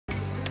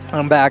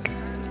I'm back.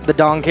 The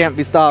Dong can't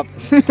be stopped.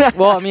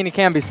 Well, I mean, he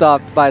can be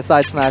stopped by a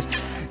side smash.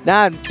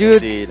 Nah,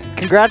 dude, Indeed.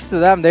 Congrats to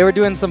them. They were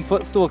doing some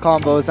footstool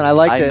combos, and I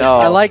liked it.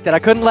 I liked it. I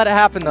couldn't let it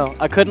happen, though.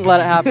 I couldn't let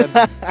it happen.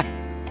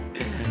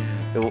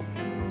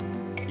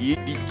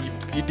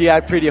 You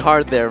DI'd pretty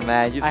hard there,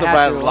 man. You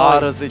survived a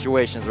lot of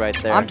situations right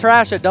there. I'm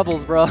trash at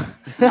doubles, bro.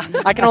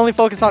 I can only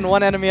focus on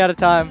one enemy at a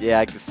time. Yeah,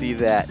 I can see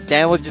that.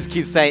 Dan will just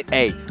keep saying,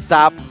 hey,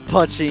 stop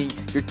punching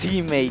your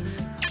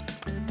teammates.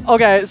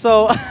 Okay,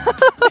 so... You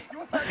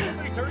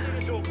turned it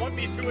into a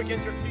 1v2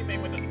 against your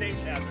teammate with a stage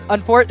hazard.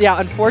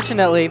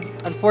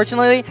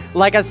 Unfortunately,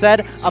 like I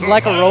said, I'm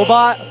like a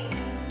robot.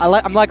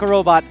 I'm like a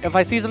robot. If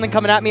I see something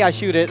coming at me, I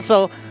shoot it.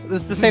 So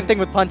it's the same thing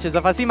with punches.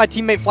 If I see my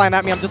teammate flying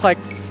at me, I'm just like...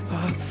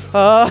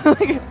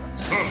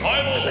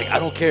 It's like, I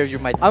don't care if you're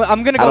my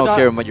I'm gonna go I don't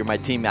care if you're my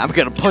teammate. I'm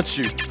gonna punch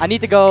you. I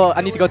need to go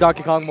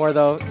Donkey Kong more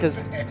though,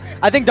 because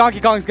I think Donkey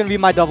Kong is gonna be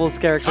my doubles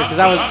character, because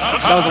that was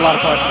a lot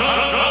of fun.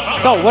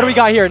 So what do we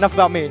got here? Enough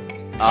about me.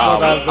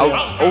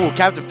 Oh,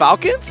 Captain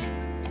Falcons?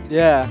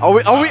 Yeah. Are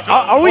we doing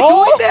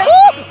this?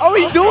 Are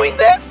we doing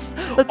this?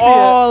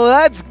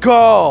 Let's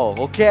go.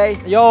 Okay.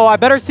 Yo, I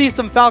better see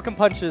some Falcon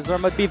punches, or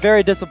I'm gonna be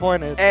very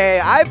disappointed. Hey,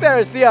 I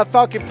better see a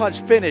Falcon punch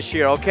finish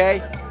here.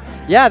 Okay.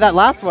 Yeah, that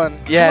last one.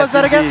 Yes, who was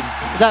that against?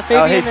 Is that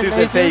Fabian? Oh, Jesus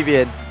and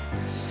Fabian.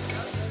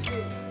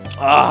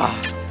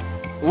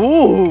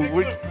 Ooh.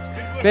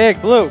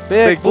 Big blue.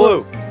 Big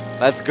blue.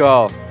 Let's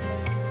go.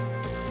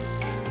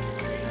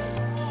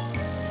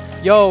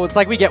 Yo, it's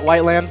like we get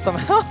White Land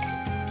somehow.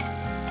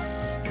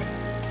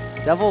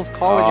 Devil's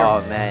calling your...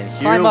 Oh, man.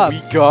 Here Climb up.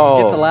 we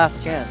go. Get the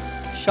last chance.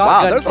 Shotgun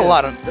wow, there's kiss. a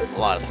lot of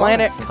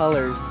Planet songs.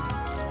 Colors.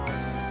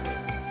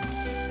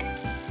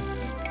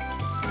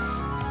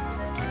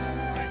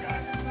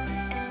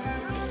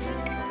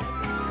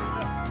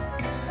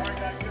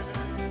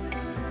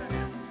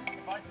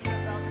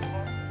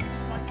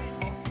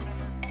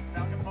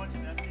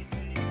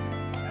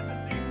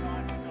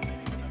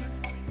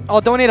 I'll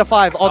donate a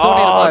 5. I'll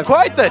donate a 5.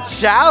 Quite the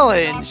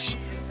challenge.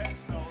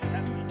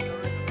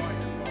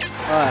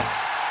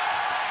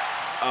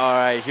 All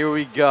right, here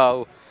we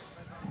go.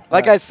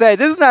 Like I said,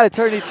 this is not a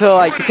tourney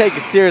to take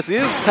it seriously.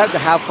 This is time to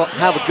have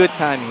a good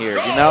time here,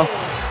 you know?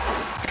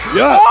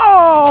 Yeah.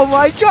 Oh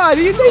my God,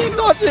 he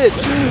thought it.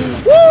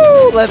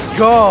 Woo, let's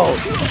go.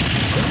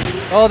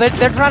 Oh,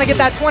 they're trying to get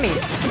that 20.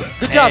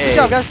 Good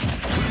job, guys.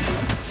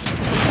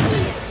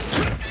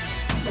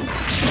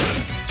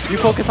 You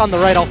focus on the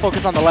right, I'll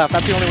focus on the left.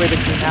 That's the only way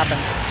this can happen.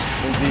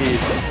 Indeed.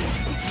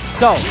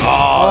 So,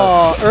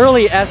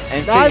 early S.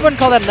 No, I wouldn't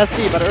call that an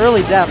SC, but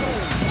early death.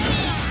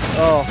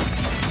 Oh.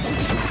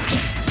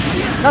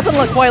 Nothing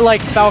quite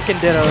like Falcon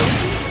Dittos.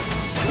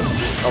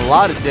 A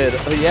lot of Ditto.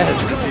 Oh,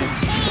 yes.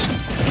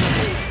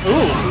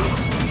 Ooh.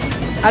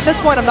 At this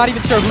point, I'm not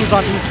even sure who's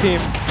on whose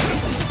team.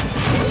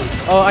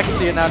 Oh, I can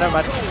see it now. Never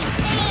mind.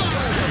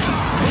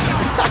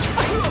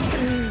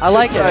 I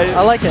like it.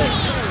 I like it.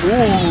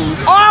 Ooh.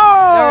 Oh!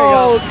 There we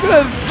go.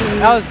 Good.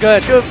 That was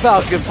good. Good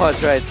Falcon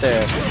punch right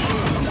there.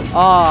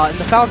 In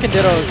the Falcon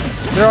Dittos,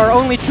 there are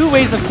only 2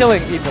 ways of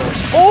killing people.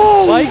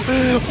 Oh! Spikes.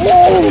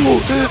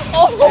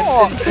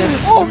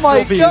 Oh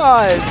my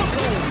God!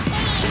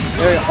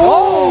 There you go.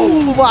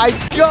 Oh my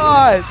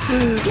God!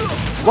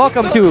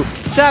 Welcome to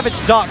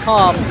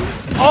Savage.com.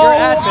 Oh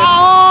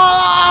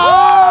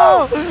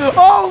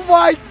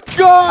my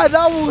God!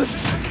 That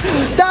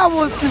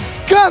was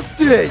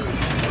disgusting.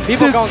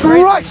 People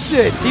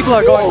Destruction. People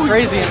are going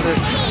crazy in this.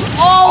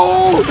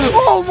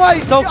 Oh my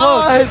God! So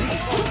close.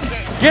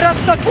 Get up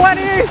to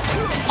 20.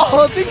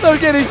 Oh, things are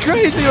getting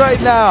crazy right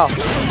now.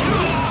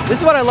 This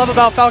is what I love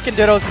about Falcon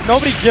Dittos. Is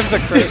nobody gives a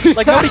crap.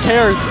 Like, nobody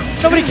cares.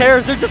 Nobody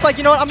cares. They're just like,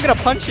 you know what? I'm going to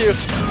punch you.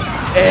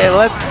 Hey,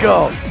 let's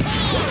go.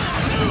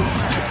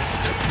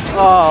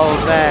 Oh,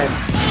 man.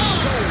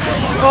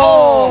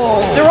 Oh.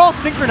 They're all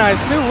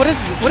synchronized, too. What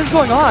is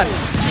going on?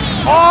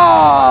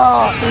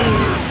 Oh.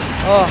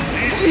 Oh.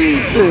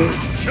 Jesus.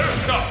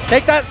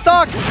 Take that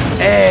stock.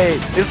 Hey,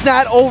 it's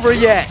not over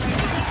yet.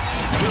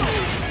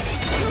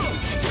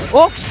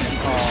 Oh.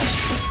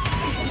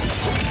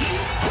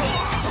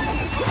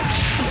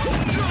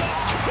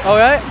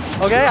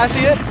 Okay, I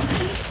see it.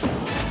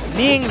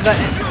 Kneeing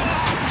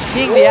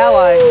the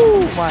ally.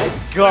 Oh my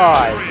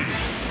God.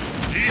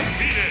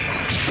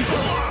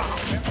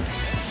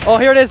 Oh,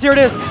 here it is.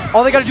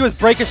 All they gotta do is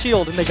break a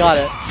shield and they got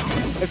it.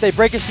 If they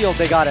break a shield,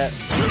 they got it.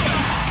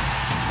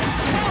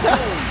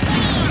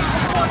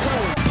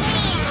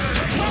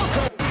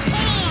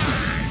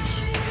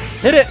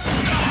 Hit it.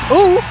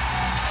 Ooh.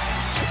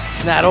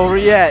 It's not over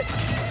yet.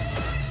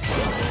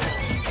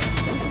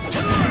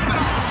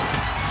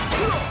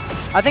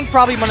 I think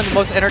probably one of the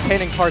most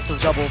entertaining parts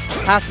of doubles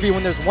has to be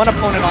when there's one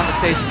opponent on the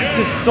stage,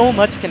 because so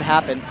much can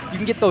happen. You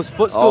can get those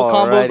footstool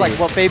combos like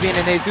what Fabian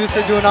and Jesus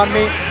are doing on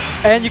me,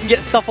 and you can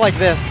get stuff like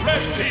this.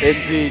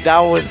 Indeed,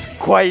 that was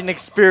quite an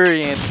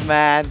experience,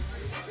 man.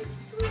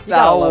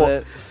 That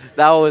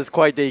was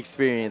quite the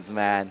experience,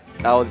 man.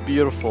 That was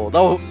beautiful.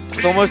 That was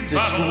so much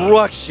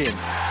destruction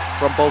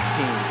from both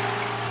teams.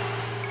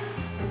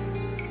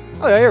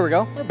 Oh yeah, here we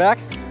go. We're back.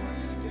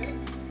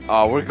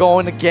 Oh, we're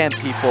going again,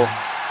 people.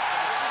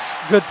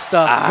 Good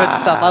stuff.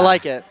 Good stuff. I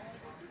like it.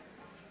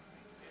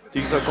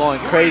 Things are going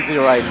crazy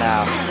right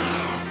now.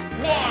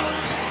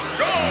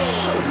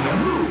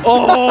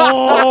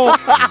 Oh!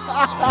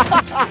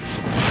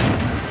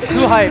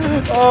 Too hype.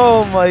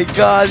 Oh my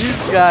god,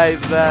 these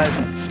guys, man.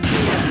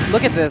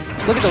 Look at this.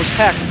 Look at those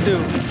pecs,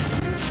 too.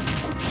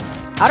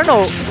 I don't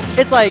know.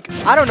 It's like,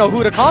 I don't know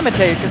who to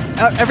commentate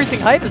because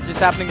everything hype is just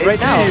happening right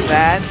now.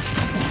 Man.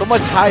 So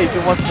much hype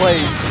in one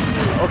place.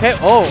 Okay.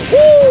 Oh.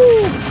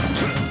 Woo!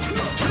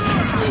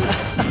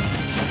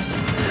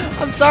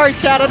 I'm sorry,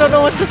 chat. I don't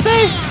know what to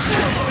say.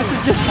 This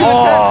is just too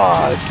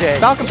intense. Okay.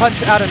 Falcon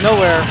Punch out of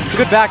nowhere.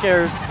 Good back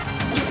airs.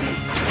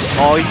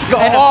 Oh, he's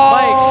going. And a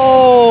spike.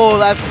 Oh,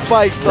 that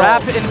spike, though.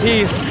 Wrap in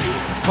peace.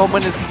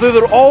 Coming to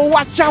slither. Oh,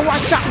 watch out,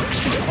 watch out.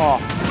 Oh,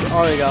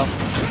 there you go.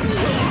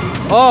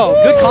 Oh,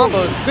 good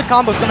combos. Good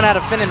combos coming out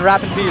of Finn and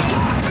Wrap in peace.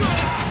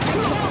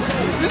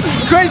 This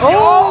is crazy.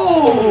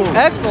 Oh,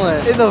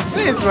 excellent. In the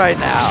face right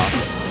now.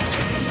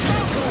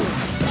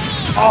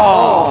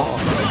 Oh.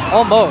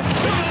 Almost.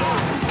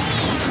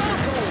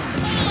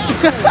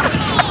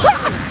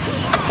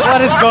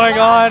 What is going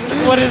on?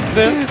 What is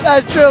this?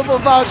 That triple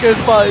Falcon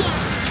Punch.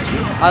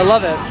 I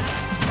love it.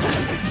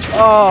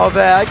 Oh,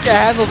 man. I can't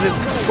handle this.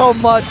 So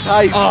much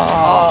hype.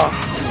 Oh.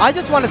 I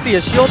just want to see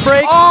a shield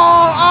break.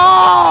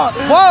 Oh!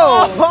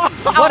 Whoa!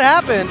 What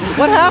happened?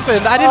 What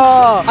happened? I didn't.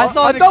 I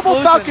saw a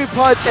double Falcon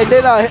Punch and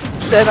then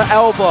an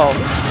elbow.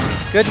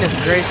 Goodness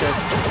gracious.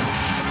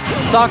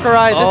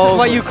 Sakurai, this is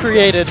what you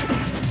created.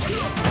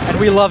 And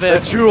we love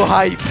it. The true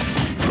hype.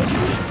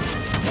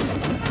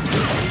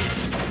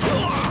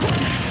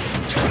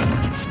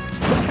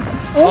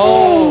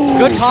 Oh,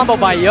 good combo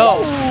by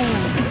Yo.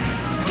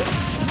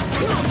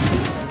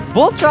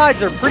 Both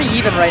sides are pretty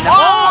even right now.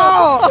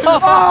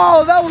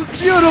 Oh, that was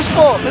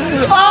beautiful.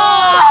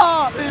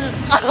 Oh!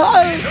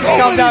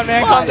 Calm down,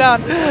 man. Calm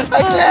down.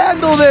 I can't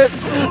handle this.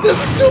 This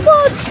is too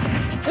much.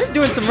 They're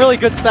doing some really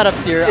good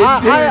setups here.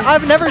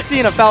 I've never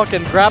seen a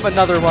Falcon grab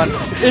another one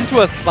into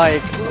a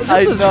spike.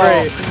 This is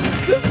great.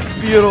 This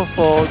is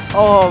beautiful.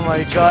 Oh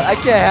my god. I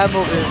can't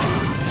handle this.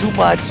 It's too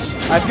much.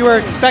 If you were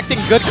expecting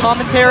good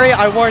commentary,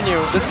 I warn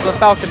you, this is a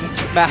Falcon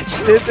match.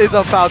 This is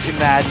a Falcon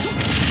match.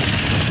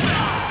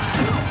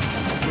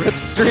 Rip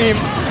stream.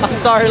 I'm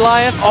sorry,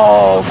 Lion.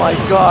 Oh my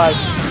god.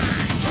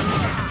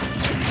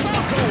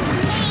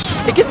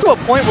 It gets to a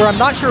point where I'm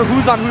not sure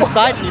who's on whose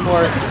side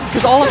anymore,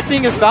 because all I'm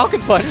seeing is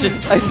Falcon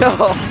punches. I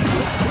know.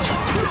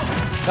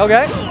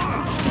 Okay.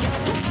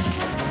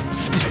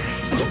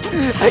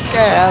 I can't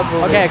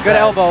handle Okay, this, good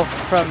man. elbow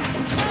from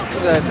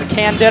the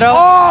Canditto.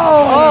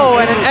 Oh!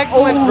 And an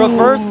excellent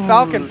reverse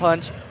Falcon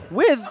punch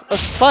with a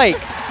spike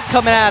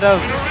coming out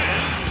of,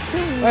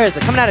 where is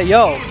it? Coming out of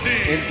Yo.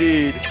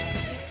 Indeed.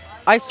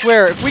 I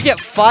swear, if we get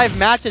 5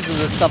 matches of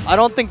this stuff, I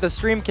don't think the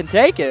stream can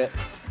take it.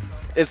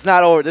 It's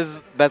not over. This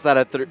is best out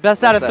of 3.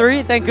 Best out of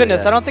 3? Thank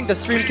goodness. Yeah. I don't think the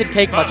stream can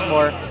take much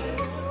more.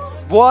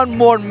 One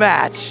more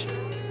match.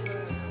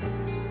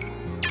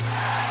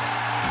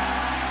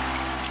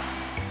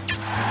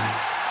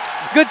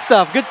 Good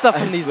stuff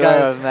from these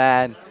guys.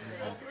 Man.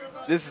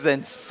 This is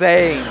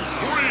insane.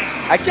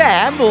 I can't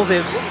handle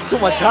this. This is too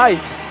much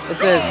hype. This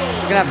is,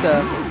 we're gonna have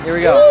to, here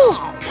we go.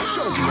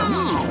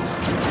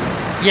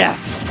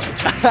 Yes.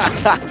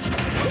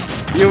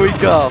 Here we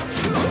go.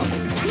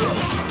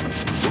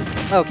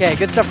 Okay,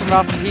 good stuff from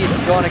Ralph and Peace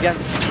going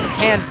against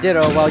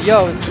Canditto while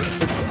Yo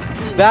is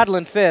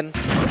battling Finn.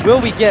 Will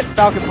we get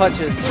Falcon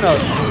punches? Who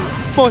knows?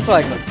 Most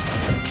likely.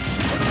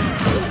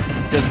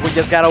 We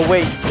just gotta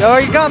wait. There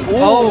he comes.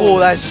 Oh,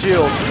 that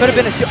shield. Could have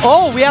been a shield.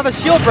 Oh, we have a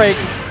shield break,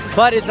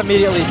 but it's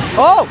immediately.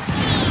 Oh!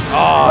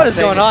 What is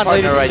going on,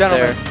 ladies and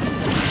gentlemen?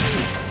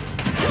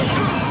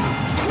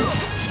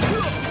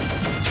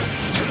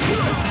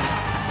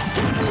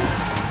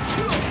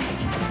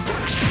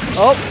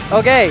 Oh,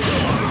 okay.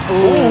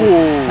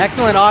 Ooh.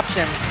 Excellent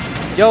option.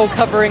 Yo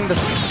recovering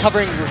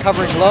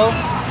low,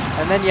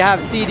 and then you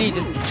have CD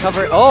just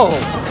cover. Oh,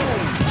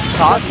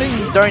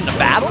 Taunting during the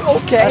battle?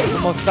 Okay. That's the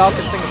most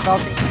Falcon thing of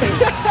Falcon.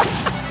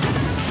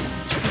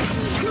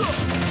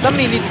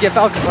 Somebody needs to get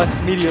Falcon punched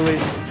immediately.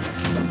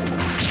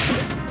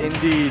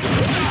 Indeed.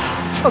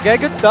 Okay,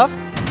 good stuff.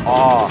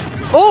 Oh.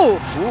 Oh!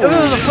 If it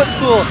was a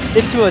footstool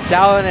into a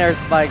down air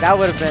spike, that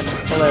would have been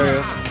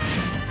hilarious.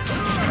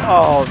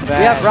 Oh, man.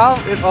 We have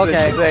Ralph. This is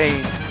okay.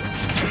 insane.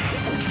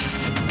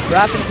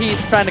 Wrap in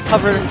Peace trying to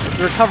cover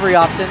the recovery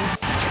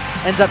options.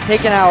 Ends up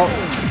taking out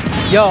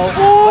Yo. Ooh!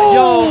 But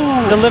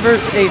Yo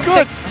delivers a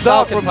Good 6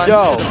 stuff Falcon from punch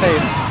Yo. to the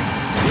face.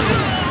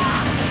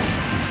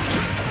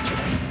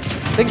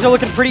 Things are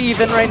looking pretty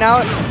even right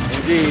now.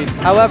 Indeed.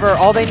 However,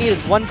 all they need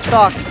is one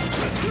stock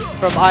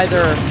from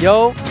either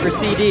Yo or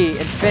CD,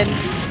 and Finn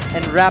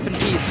and Wrap in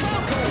Peace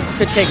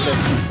could take this.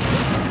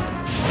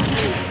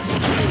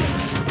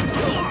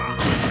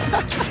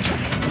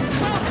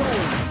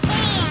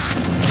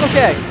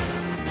 Okay.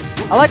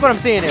 I like what I'm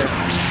seeing here.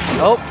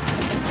 Oh.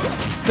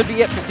 This could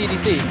be it for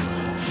CDC.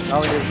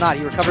 No, it is not.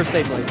 He recovers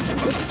safely.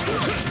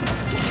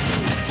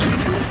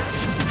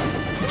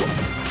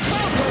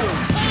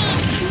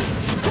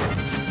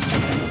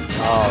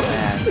 Oh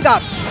man. We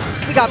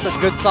got the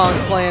good songs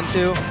playing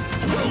too.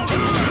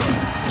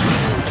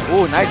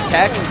 Ooh, nice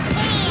tech.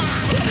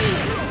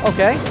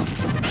 Okay.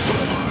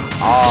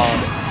 Oh,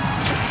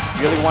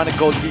 really want to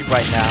go deep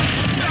right now.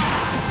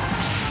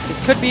 This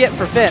could be it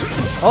for Finn.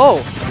 Oh.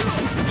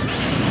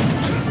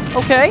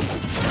 Okay.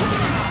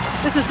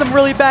 This is some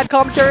really bad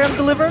commentary I'm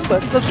delivering,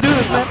 but let's do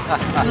this, man.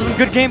 This is some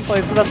good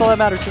gameplay, so that's all that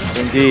matters to me.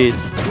 Indeed.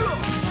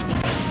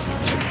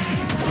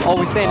 All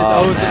we're saying is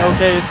O's and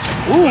OKs.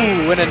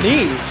 Ooh, and a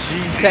knee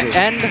to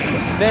end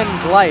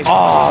Finn's life.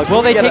 Oh,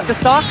 will they take the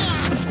stock?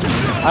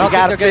 I don't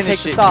think they're going to take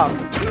the stock.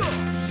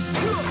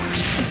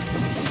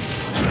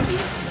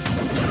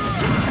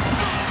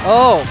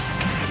 Oh.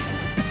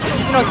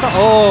 You know,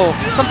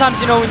 sometimes,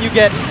 you know, when you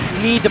get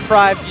knee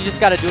deprived, you just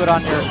got to do it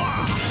on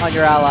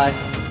your ally.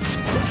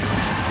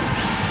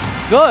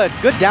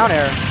 Good down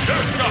air.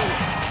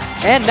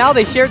 And now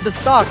they shared the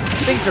stock.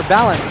 Things are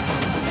balanced.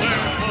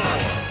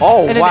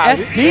 Oh, and wow. An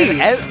SD.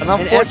 An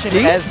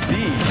unfortunate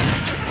SD.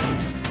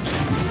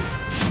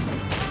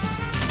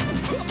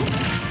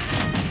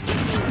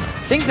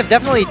 Things have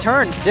definitely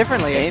turned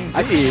differently.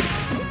 Indeed.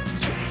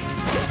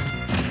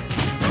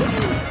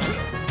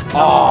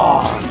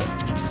 Oh.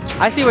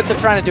 I see what they're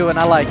trying to do, and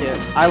I like it.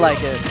 I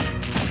like it.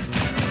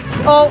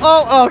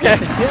 Oh, okay.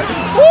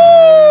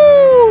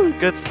 Woo!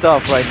 Good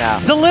stuff right now.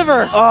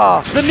 Deliver.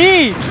 Oh. The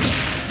knee.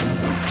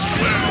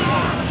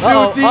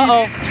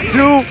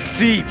 Too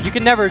deep. You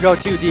can never go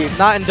too deep,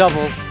 not in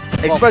doubles.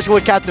 Especially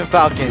with Captain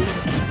Falcon.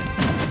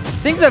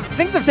 Things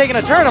have taken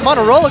a turn. I'm on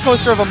a roller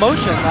coaster of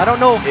emotion. I don't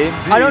know. Indeed.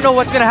 I don't know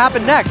what's gonna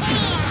happen next.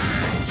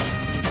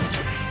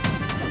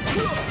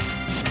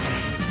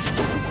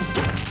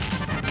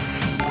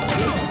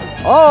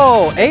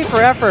 Oh, A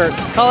for effort.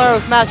 Colorado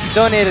Smash has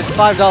donated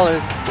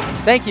 $5.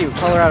 Thank you,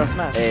 Colorado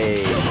Smash.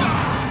 Hey.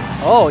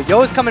 Oh,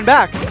 Yo's coming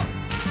back.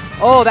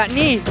 Oh, that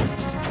knee.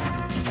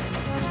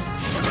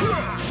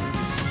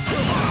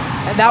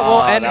 And that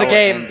will end the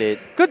game.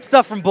 Good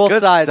stuff from both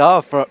sides.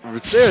 Good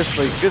stuff.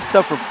 Seriously, good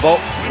stuff for both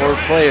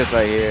players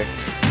right here.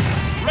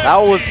 That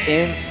was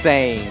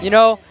insane. You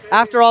know,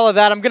 after all of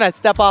that, I'm gonna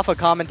step off of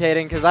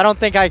commentating because I don't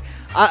think I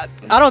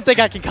don't think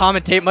I can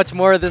commentate much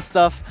more of this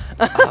stuff.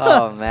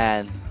 Oh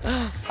man.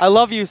 I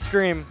love you,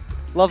 Scream.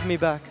 Love me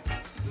back.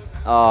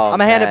 Oh, I'm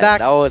gonna hand it back.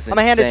 That was insane. I'm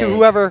gonna hand it to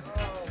whoever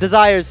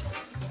desires.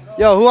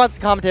 Yo, who wants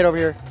to commentate over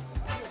here?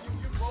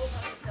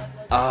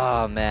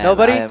 Oh man.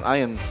 Nobody? I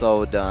am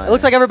so done. It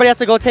looks like everybody has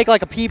to go take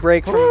like a pee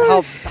break from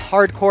how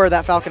hardcore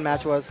that Falcon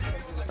match was.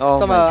 Oh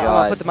so my God. I'm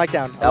gonna put the mic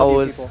down. That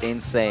was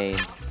insane.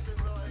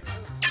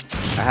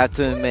 I have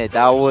to admit,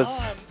 that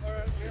was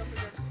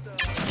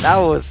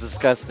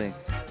disgusting.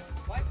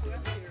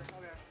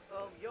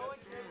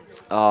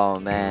 Oh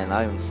man,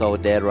 I am so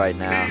dead right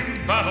now.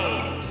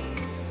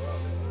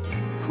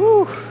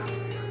 Whew.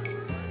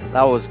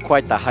 That was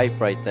quite the hype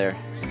right there.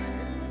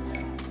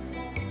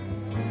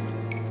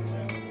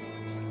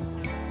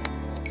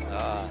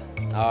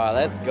 Alright,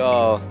 let's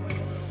go.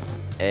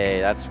 Hey,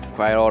 that's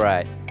quite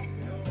alright.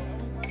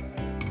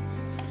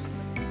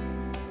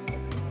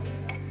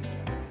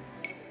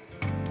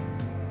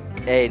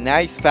 Hey,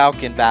 nice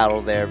Falcon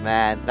battle there,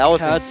 man. That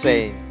was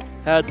insane.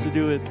 Had to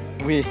do it.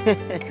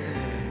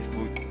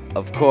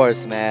 Of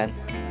course, man.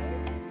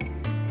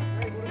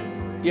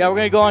 Yeah, we're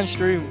gonna go on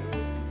stream.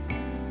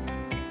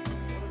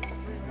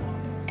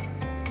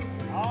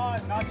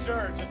 Not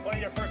sure. Just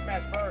play your first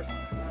match first.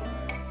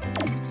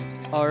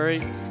 All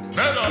right.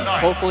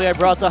 Hopefully, I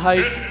brought the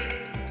hype.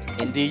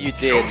 Indeed, you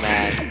did,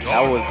 man.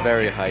 That was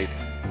very hype.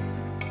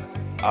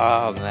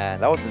 Oh man,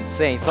 that was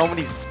insane. So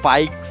many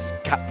spikes,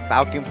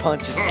 Falcon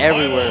punches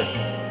everywhere.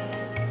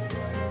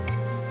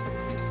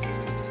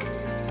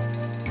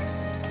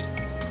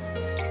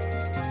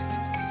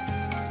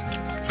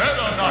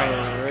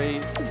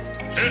 Alright.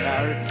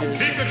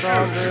 Marcus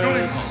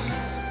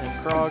in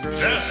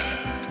progress.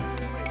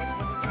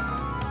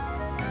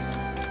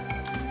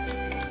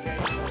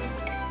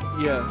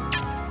 Yeah.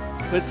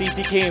 Put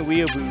CTK in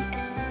Weeaboo.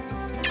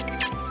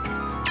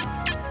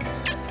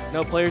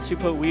 No, player 2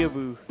 put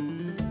Weeaboo.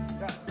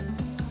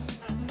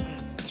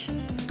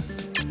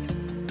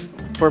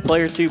 For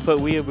player 2, put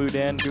Weeaboo,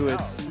 Dan. Do it.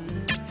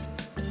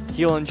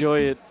 He'll enjoy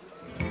it.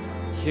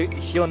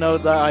 He'll know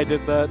that I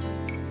did that.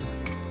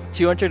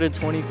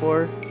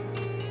 224.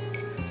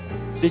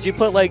 Did you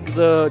put like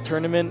the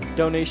tournament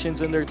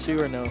donations in there too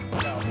or no?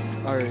 No.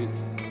 All right.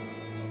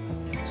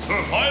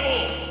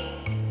 Survival.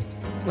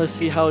 Let's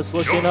see how it's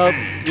looking up.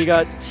 You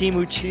got Team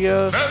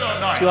Uchiha,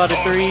 2 out of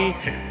 3.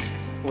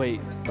 Wait.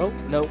 Oh,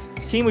 no.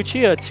 Team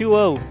Uchiha,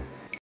 2-0.